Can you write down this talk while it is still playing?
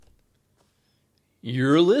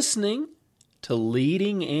You're listening to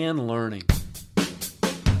Leading and Learning.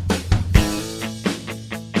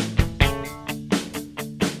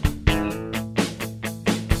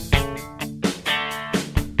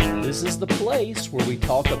 This is the place where we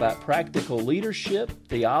talk about practical leadership,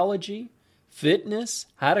 theology, fitness,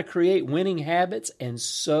 how to create winning habits, and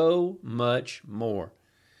so much more.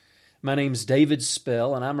 My name's David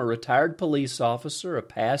Spell, and I'm a retired police officer, a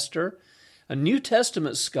pastor, a New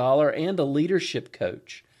Testament scholar, and a leadership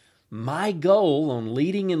coach. My goal on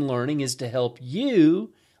Leading and Learning is to help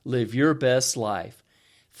you live your best life.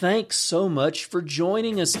 Thanks so much for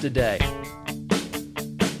joining us today.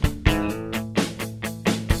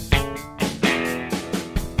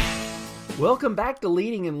 Welcome back to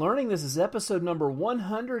Leading and Learning. This is episode number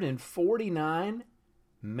 149,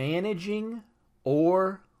 Managing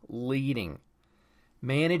or Leading.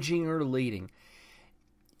 Managing or leading.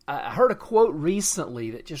 I heard a quote recently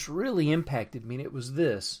that just really impacted me, and it was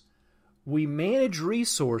this: we manage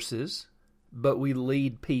resources, but we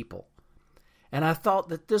lead people. And I thought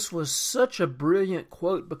that this was such a brilliant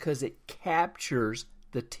quote because it captures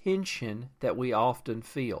the tension that we often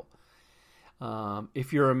feel.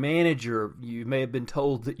 If you're a manager, you may have been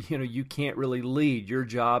told that you can't really lead. Your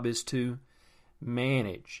job is to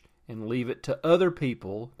manage and leave it to other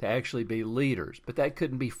people to actually be leaders. But that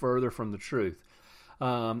couldn't be further from the truth.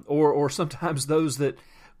 Or sometimes those that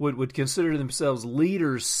would consider themselves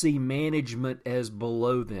leaders see management as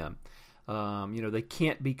below them. They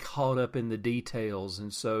can't be caught up in the details,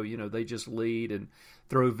 and so they just lead and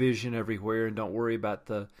throw vision everywhere and don't worry about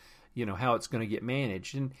the how it's going to get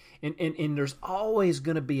managed. And there's always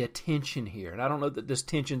going to be a tension here, and I don't know that this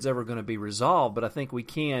tension's ever going to be resolved, but I think we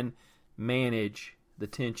can manage the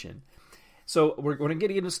tension. So we're going to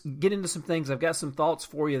get into some things. I've got some thoughts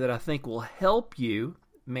for you that I think will help you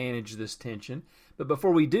manage this tension. But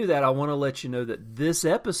before we do that, I want to let you know that this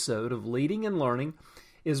episode of Leading and Learning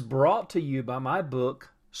is brought to you by my book,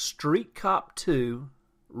 Street Cop 2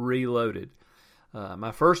 Reloaded.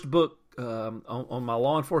 My first book on my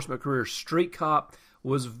law enforcement career, Street Cop,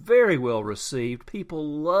 was very well received. People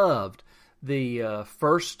loved the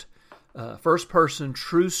first-person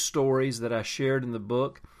true stories that I shared in the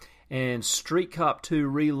book. And Street Cop 2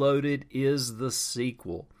 Reloaded is the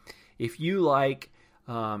sequel. If you like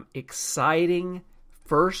exciting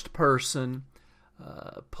first-person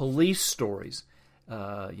police stories,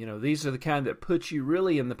 these are the kind that put you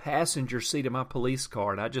really in the passenger seat of my police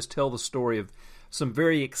car. And I just tell the story of some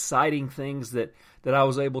very exciting things that I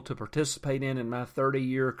was able to participate in my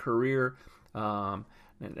 30-year career. And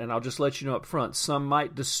I'll just let you know up front, some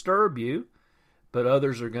might disturb you, but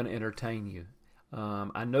others are going to entertain you.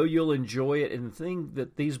 I know you'll enjoy it, and the thing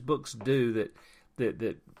that these books do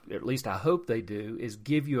that at least I hope they do is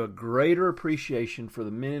give you a greater appreciation for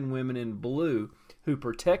the men and women in blue who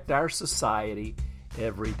protect our society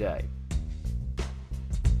every day.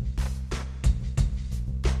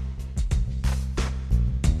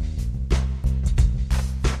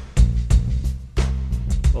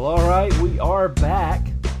 Well, all right, we are back,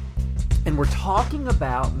 and we're talking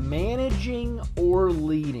about managing or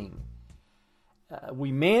leading.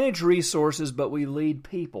 We manage resources, but we lead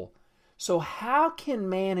people. So how can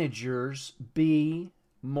managers be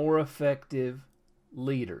more effective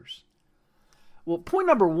leaders? Well, point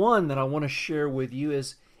number one that I want to share with you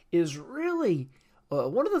is really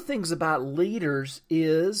one of the things about leaders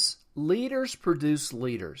is leaders produce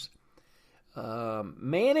leaders.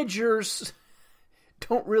 Managers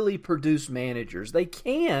don't really produce managers. They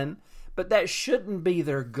can, but that shouldn't be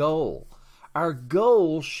their goal. Our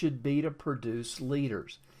goal should be to produce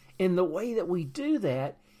leaders. And the way that we do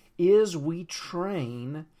that is we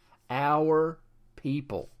train our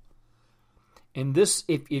people. And this,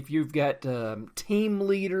 if you've got team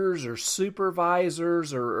leaders or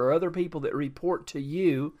supervisors or other people that report to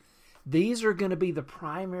you, these are going to be the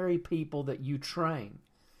primary people that you train.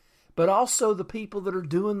 But also the people that are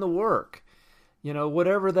doing the work.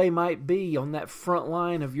 Whatever they might be on that front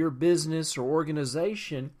line of your business or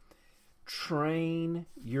organization, train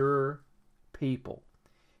your people.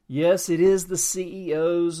 Yes, it is the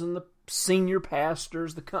CEOs and the senior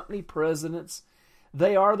pastors, the company presidents.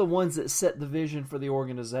 They are the ones that set the vision for the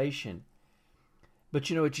organization. But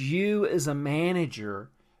it's you as a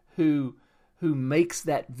manager who makes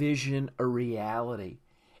that vision a reality.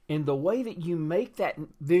 And the way that you make that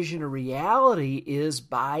vision a reality is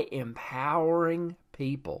by empowering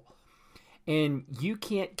people. And you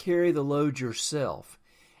can't carry the load yourself.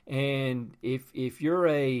 And if you're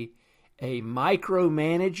a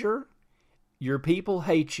micromanager, your people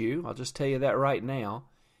hate you. I'll just tell you that right now.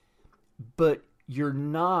 But you're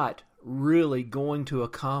not really going to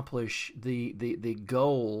accomplish the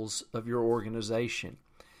goals of your organization.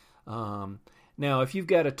 Now, if you've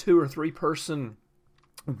got a 2 or 3 person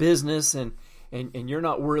business and you're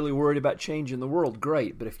not really worried about changing the world,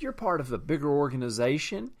 great. But if you're part of a bigger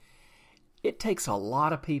organization, it takes a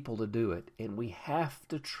lot of people to do it, and we have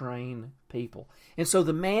to train people. And so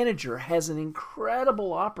the manager has an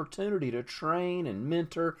incredible opportunity to train and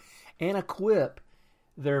mentor and equip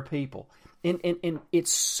their people. And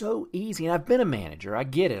it's so easy. And I've been a manager. I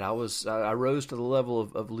get it. I rose to the level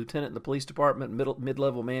of lieutenant in the police department,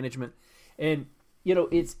 mid-level management. And,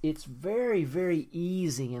 it's very, very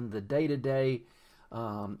easy in the day-to-day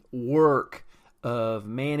work of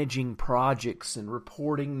managing projects and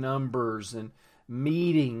reporting numbers and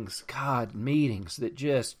meetings. God, meetings that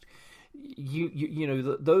just,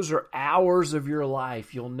 those are hours of your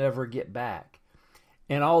life you'll never get back.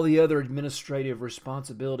 And all the other administrative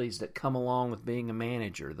responsibilities that come along with being a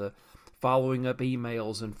manager, the following up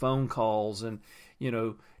emails and phone calls and,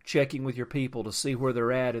 checking with your people to see where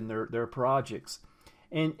they're at in their projects.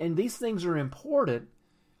 And these things are important,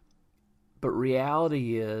 but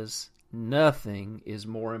reality is nothing is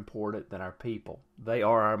more important than our people. They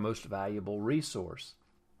are our most valuable resource.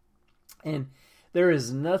 And there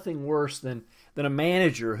is nothing worse than a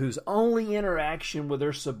manager whose only interaction with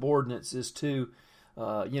their subordinates is to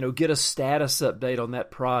get a status update on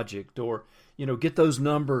that project, or get those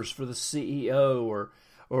numbers for the CEO,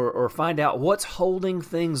 or find out what's holding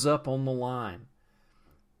things up on the line.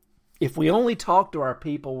 If we only talk to our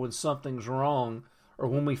people when something's wrong or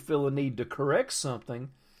when we feel a need to correct something,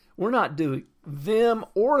 we're not doing them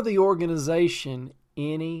or the organization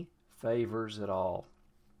any favors at all.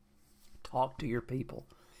 Talk to your people.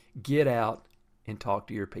 Get out and talk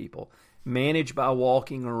to your people. Manage by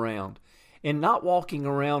walking around. And not walking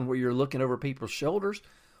around where you're looking over people's shoulders.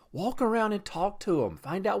 Walk around and talk to them.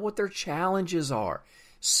 Find out what their challenges are.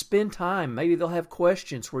 Spend time. Maybe they'll have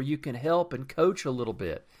questions where you can help and coach a little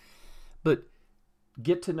bit. But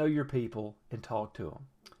get to know your people and talk to them.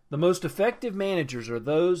 The most effective managers are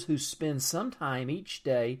those who spend some time each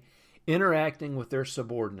day interacting with their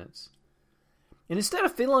subordinates. And instead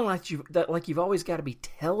of feeling like you've always got to be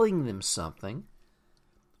telling them something,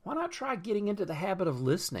 why not try getting into the habit of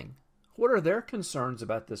listening? What are their concerns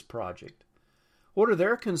about this project? What are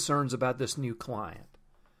their concerns about this new client?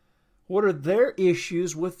 What are their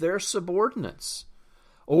issues with their subordinates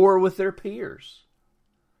or with their peers?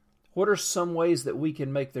 What are some ways that we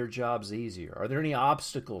can make their jobs easier? Are there any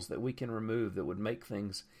obstacles that we can remove that would make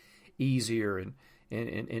things easier and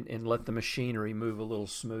let the machinery move a little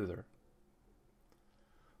smoother?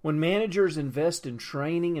 When managers invest in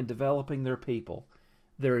training and developing their people,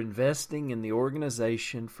 they're investing in the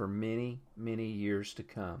organization for many, many years to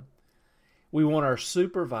come. We want our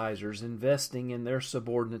supervisors investing in their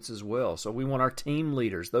subordinates as well. So we want our team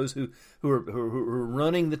leaders, those who are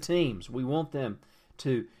running the teams, we want them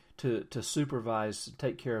to supervise, to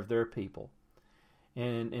take care of their people.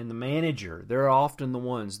 And the manager, they're often the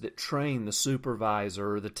ones that train the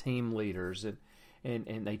supervisor or the team leaders,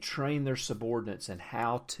 and they train their subordinates in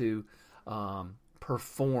how to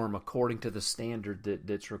perform according to the standard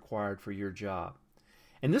that's required for your job.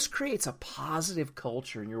 And this creates a positive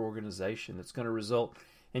culture in your organization that's going to result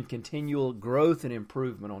in continual growth and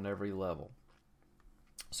improvement on every level.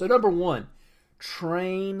 So number 1,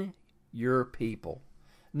 train your people.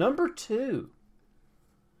 Number 2,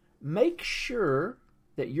 make sure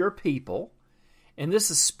that your people, and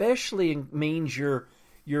this especially means your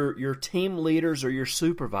team leaders or your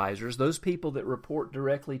supervisors, those people that report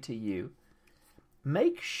directly to you,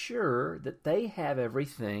 make sure that they have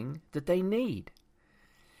everything that they need.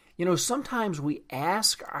 Sometimes we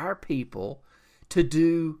ask our people to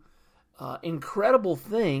do incredible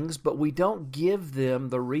things, but we don't give them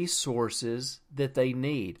the resources that they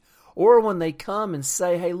need. Or when they come and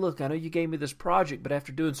say, hey, look, I know you gave me this project, but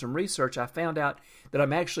after doing some research, I found out that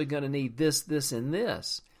I'm actually going to need this, this, and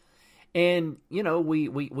this. And,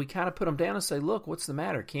 we kind of put them down and say, look, what's the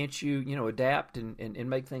matter? Can't you, adapt and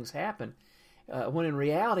make things happen? When in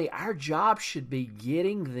reality, our job should be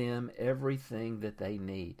getting them everything that they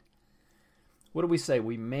need. What do we say?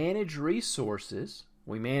 We manage resources,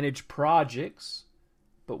 we manage projects,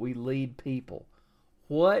 but we lead people.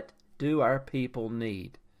 What do our people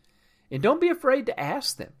need? And don't be afraid to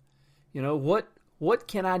ask them, what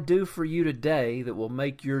can I do for you today that will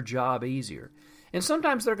make your job easier? And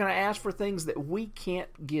sometimes they're going to ask for things that we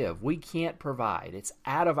can't give, we can't provide. It's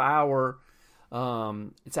out of our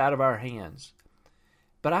hands.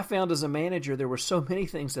 But I found as a manager there were so many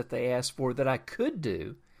things that they asked for that I could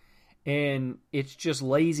do, and it's just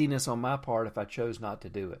laziness on my part if I chose not to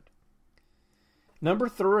do it. Number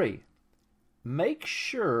 3, make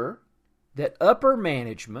sure that upper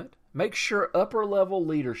management, make sure upper level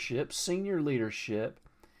leadership, senior leadership,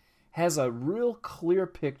 has a real clear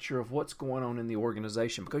picture of what's going on in the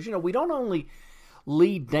organization. Because, we don't only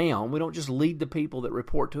lead down, we don't just lead the people that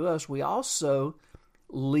report to us, we also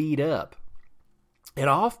lead up. And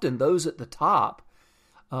often those at the top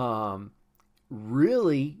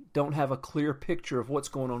really don't have a clear picture of what's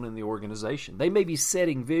going on in the organization. They may be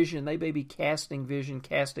setting vision, they may be casting vision,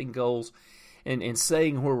 casting goals, and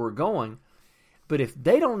saying where we're going. But if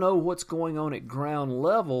they don't know what's going on at ground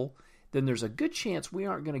level, then there's a good chance we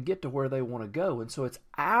aren't going to get to where they want to go. And so it's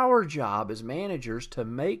our job as managers to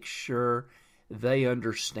make sure they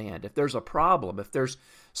understand. If there's a problem, if there's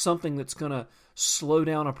something that's going to slow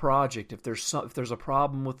down a project, if there's a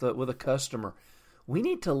problem with a customer, we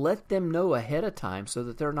need to let them know ahead of time so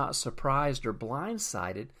that they're not surprised or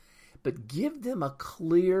blindsided, but give them a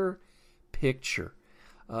clear picture.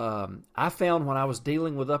 I found when I was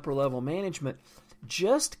dealing with upper level management,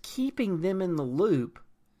 just keeping them in the loop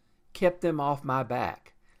kept them off my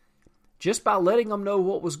back. Just by letting them know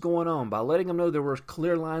what was going on, by letting them know there were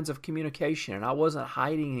clear lines of communication and I wasn't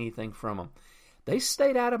hiding anything from them, they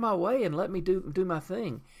stayed out of my way and let me do my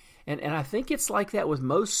thing. And I think it's like that with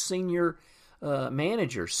most senior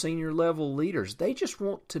managers, senior level leaders. They just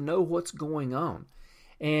want to know what's going on.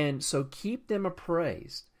 And so keep them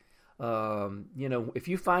appraised. If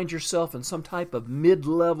you find yourself in some type of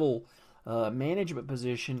mid-level management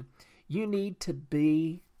position, you need to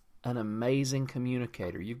be an amazing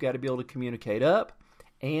communicator. You've got to be able to communicate up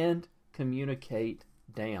and communicate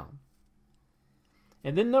down.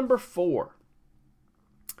 And then number 4,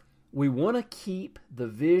 we want to keep the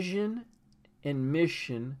vision and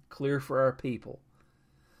mission clear for our people.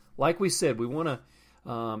 Like we said, we want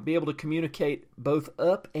to be able to communicate both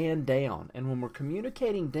up and down. And when we're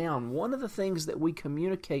communicating down, one of the things that we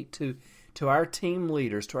communicate to our team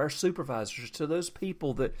leaders, to our supervisors, to those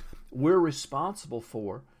people that we're responsible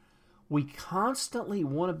for, we constantly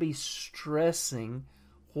want to be stressing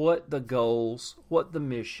what the goals, what the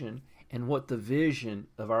mission, and what the vision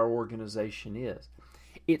of our organization is.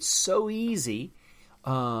 It's so easy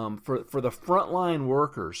for the frontline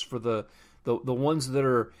workers, for the ones that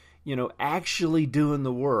are actually doing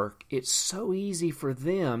the work. It's so easy for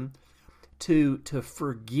them to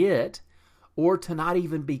forget or to not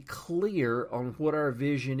even be clear on what our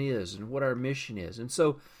vision is and what our mission is. And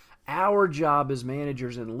so our job as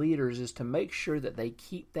managers and leaders is to make sure that they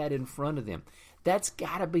keep that in front of them. That's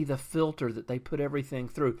got to be the filter that they put everything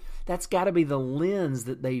through. That's got to be the lens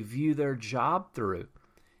that they view their job through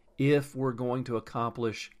if we're going to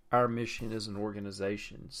accomplish our mission as an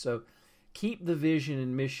organization. So keep the vision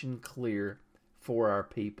and mission clear for our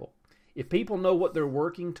people. If people know what they're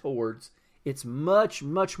working towards, it's much,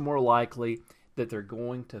 much more likely that they're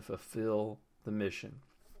going to fulfill the mission.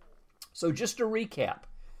 So just to recap,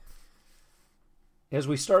 as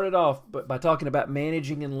we started off by talking about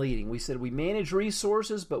managing and leading, we said we manage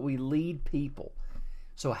resources, but we lead people.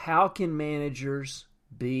 So how can managers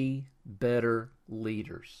be better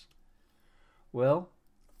leaders? Well,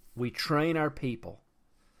 we train our people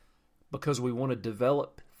because we want to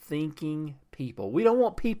develop thinking people. We don't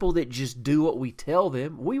want people that just do what we tell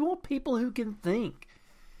them. We want people who can think.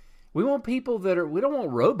 We want people we don't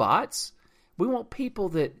want robots. We want people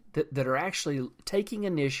that are actually taking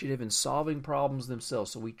initiative and solving problems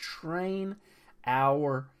themselves. So we train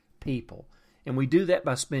our people. And we do that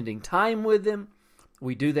by spending time with them.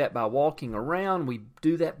 We do that by walking around. We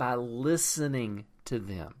do that by listening to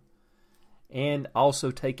them. And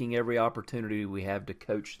also taking every opportunity we have to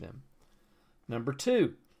coach them. Number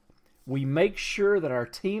 2, we make sure that our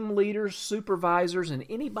team leaders, supervisors, and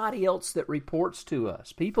anybody else that reports to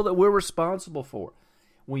us, people that we're responsible for,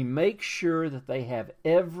 we make sure that they have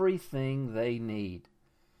everything they need.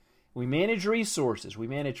 We manage resources, we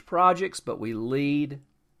manage projects, but we lead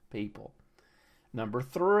people. Number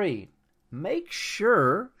 3, make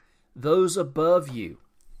sure those above you,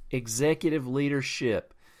 executive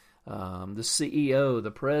leadership, the CEO,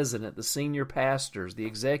 the president, the senior pastors, the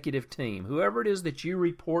executive team, whoever it is that you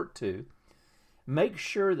report to, make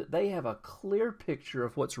sure that they have a clear picture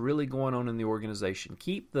of what's really going on in the organization.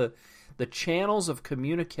 Keep the channels of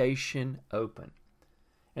communication open.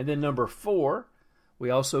 And then number 4,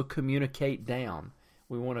 we also communicate down.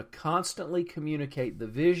 We want to constantly communicate the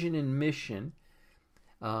vision and mission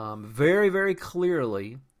very, very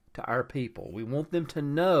clearly to our people. We want them to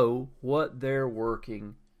know what they're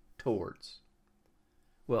working towards.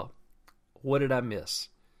 Well, what did I miss?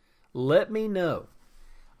 Let me know.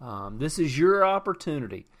 This is your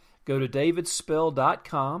opportunity. Go to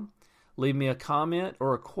davidspell.com. Leave me a comment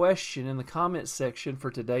or a question in the comment section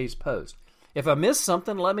for today's post. If I missed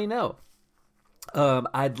something, let me know.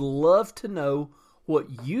 I'd love to know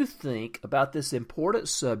what you think about this important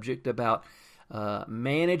subject about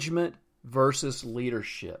management versus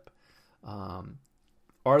leadership.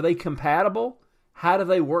 Are they compatible? How do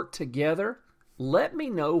they work together? Let me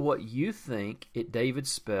know what you think at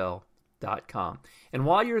davidspell.com. And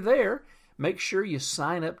while you're there, make sure you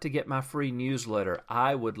sign up to get my free newsletter.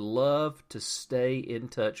 I would love to stay in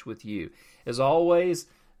touch with you. As always,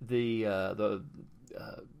 the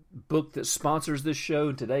book that sponsors this show,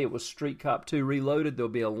 and today it was Street Cop 2 Reloaded. There'll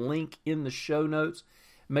be a link in the show notes.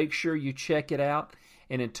 Make sure you check it out.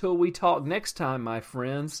 And until we talk next time, my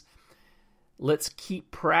friends, let's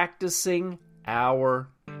keep practicing our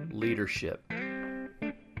leadership.